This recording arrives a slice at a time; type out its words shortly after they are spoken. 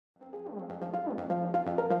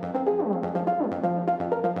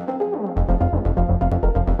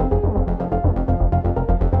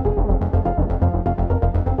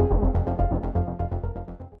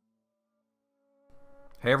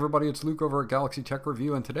Hey everybody, it's Luke over at Galaxy Tech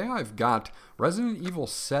Review, and today I've got Resident Evil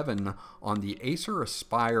 7 on the Acer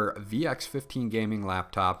Aspire VX15 gaming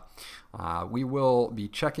laptop. We will be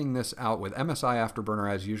checking this out with MSI Afterburner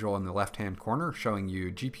as usual in the left-hand corner, showing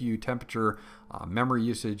you GPU temperature, memory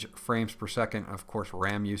usage, frames per second, and of course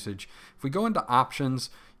RAM usage. If we go into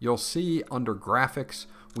options, you'll see under graphics,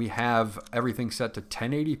 we have everything set to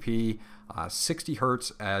 1080p, 60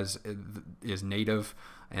 Hertz as is native,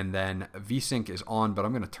 and then VSync is on, but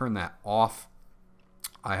I'm going to turn that off.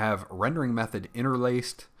 I have rendering method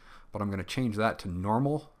interlaced, but I'm going to change that to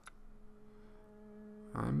normal.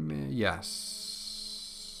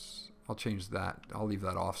 Yes, I'll change that. I'll leave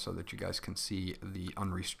that off so that you guys can see the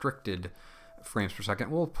unrestricted frames per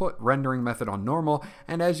second. We'll put rendering method on normal,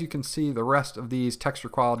 and as you can see, the rest of these, texture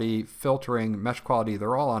quality, filtering, mesh quality,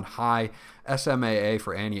 they're all on high. SMAA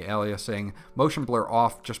for anti-aliasing, motion blur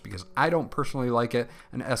off just because I don't personally like it,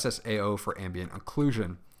 and SSAO for ambient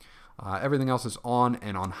occlusion. Everything else is on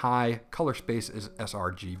and on high. Color space is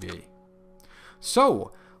sRGB.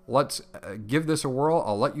 So let's give this a whirl.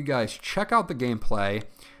 I'll let you guys check out the gameplay,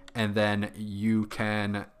 and then you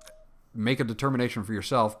can make a determination for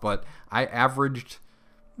yourself, but I averaged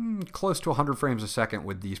close to 100 frames a second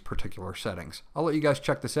with these particular settings. I'll let you guys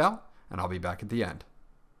check this out, and I'll be back at the end.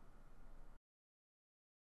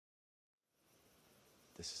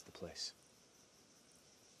 This is the place.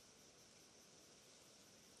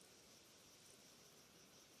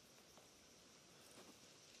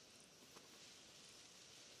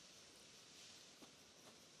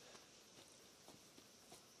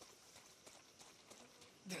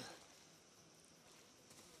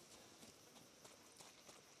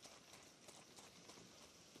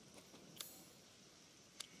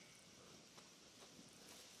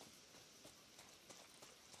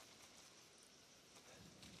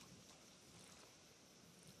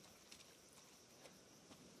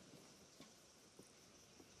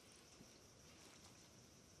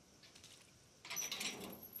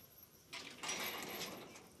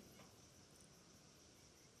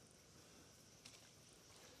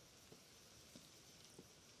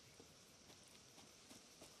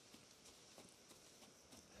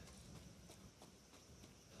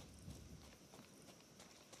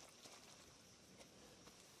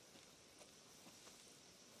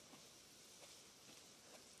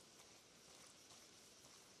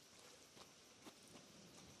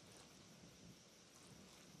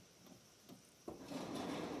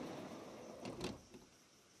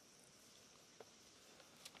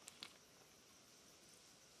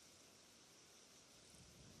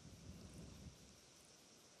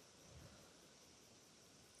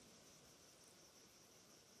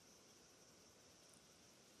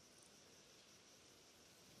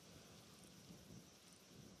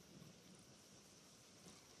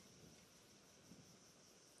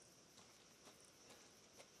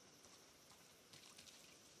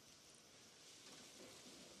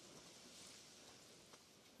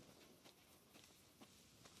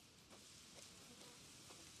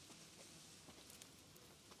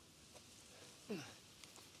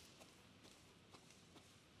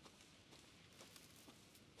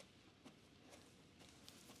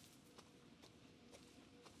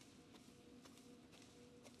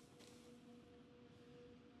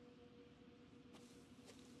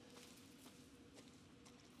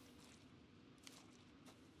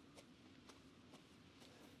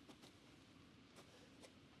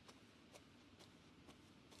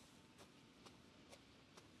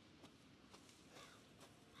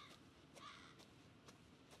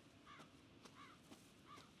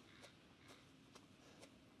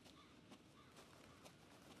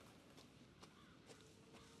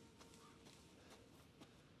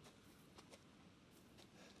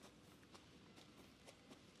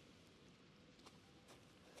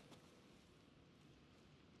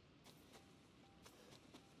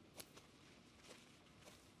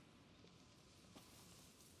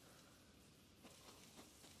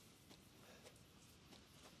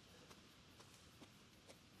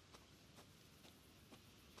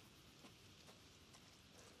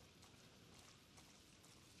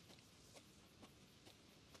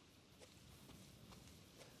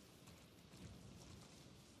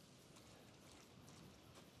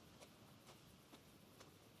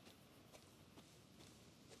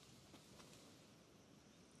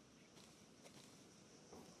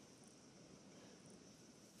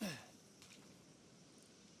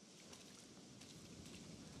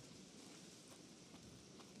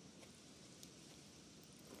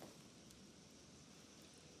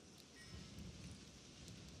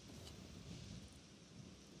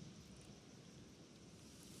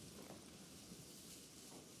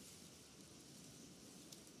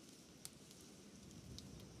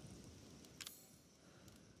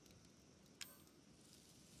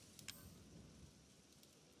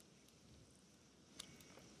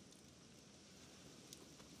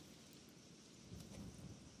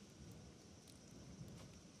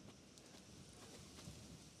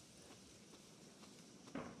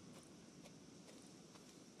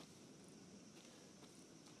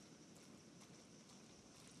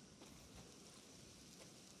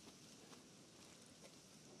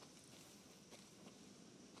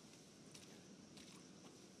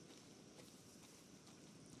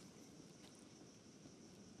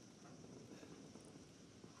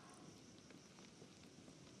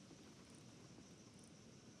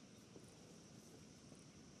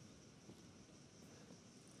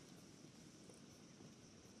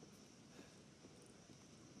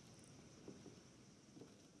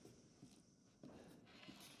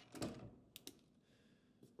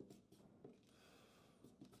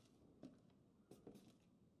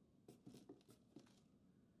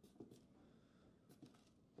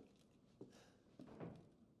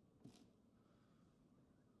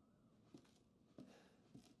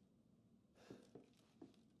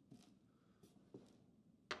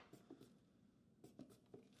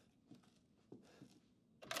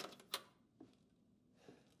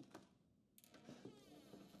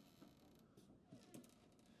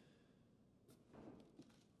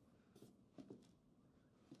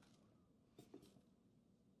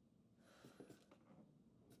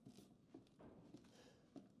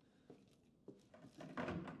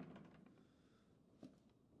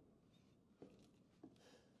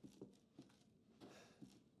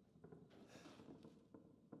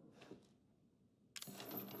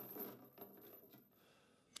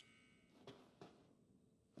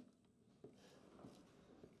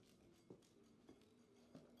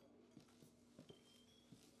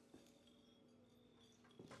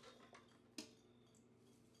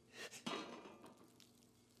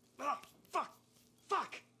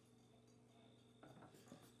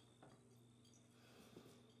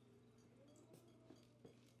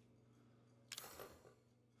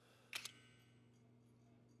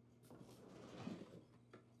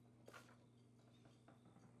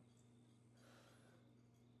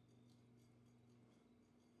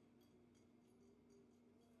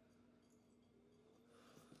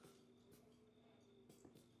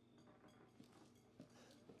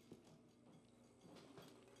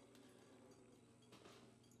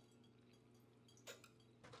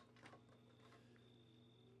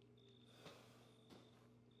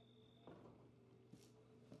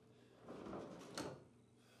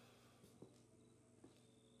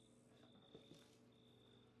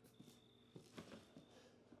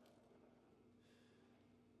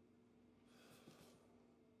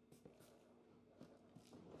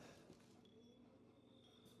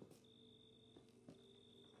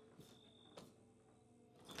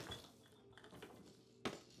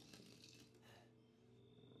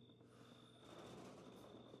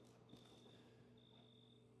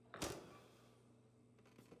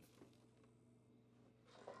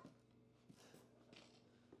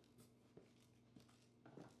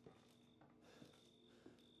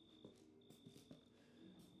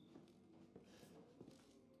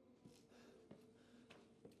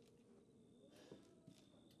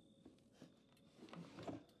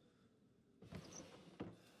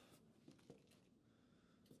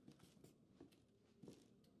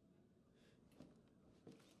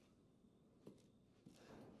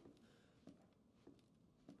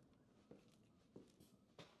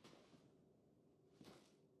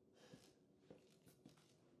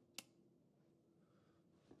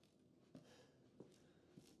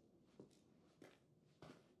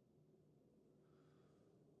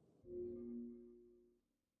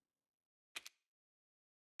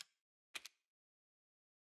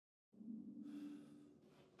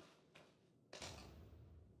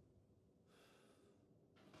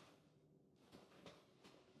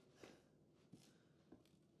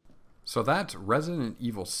 So that's Resident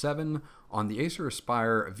Evil 7 on the Acer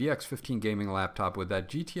Aspire VX15 gaming laptop with that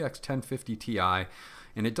GTX 1050 Ti,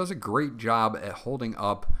 and it does a great job at holding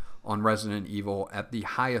up on Resident Evil at the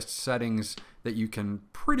highest settings that you can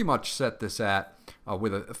pretty much set this at,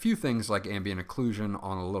 with a few things like ambient occlusion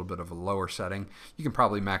on a little bit of a lower setting. You can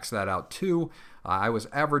probably max that out too. I was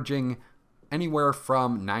averaging anywhere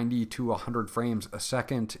from 90 to 100 frames a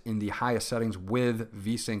second in the highest settings with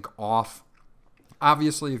VSync off.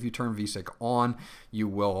 Obviously, if you turn VSync on, you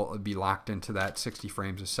will be locked into that 60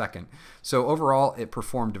 frames a second. So overall, it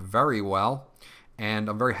performed very well, and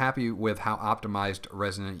I'm very happy with how optimized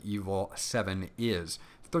Resident Evil 7 is.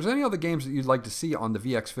 If there's any other games that you'd like to see on the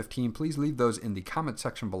VX15, please leave those in the comment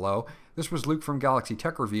section below. This was Luke from Galaxy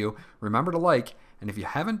Tech Review. Remember to like, and if you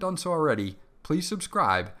haven't done so already, please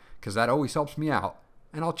subscribe, because that always helps me out,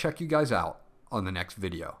 and I'll check you guys out on the next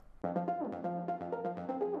video.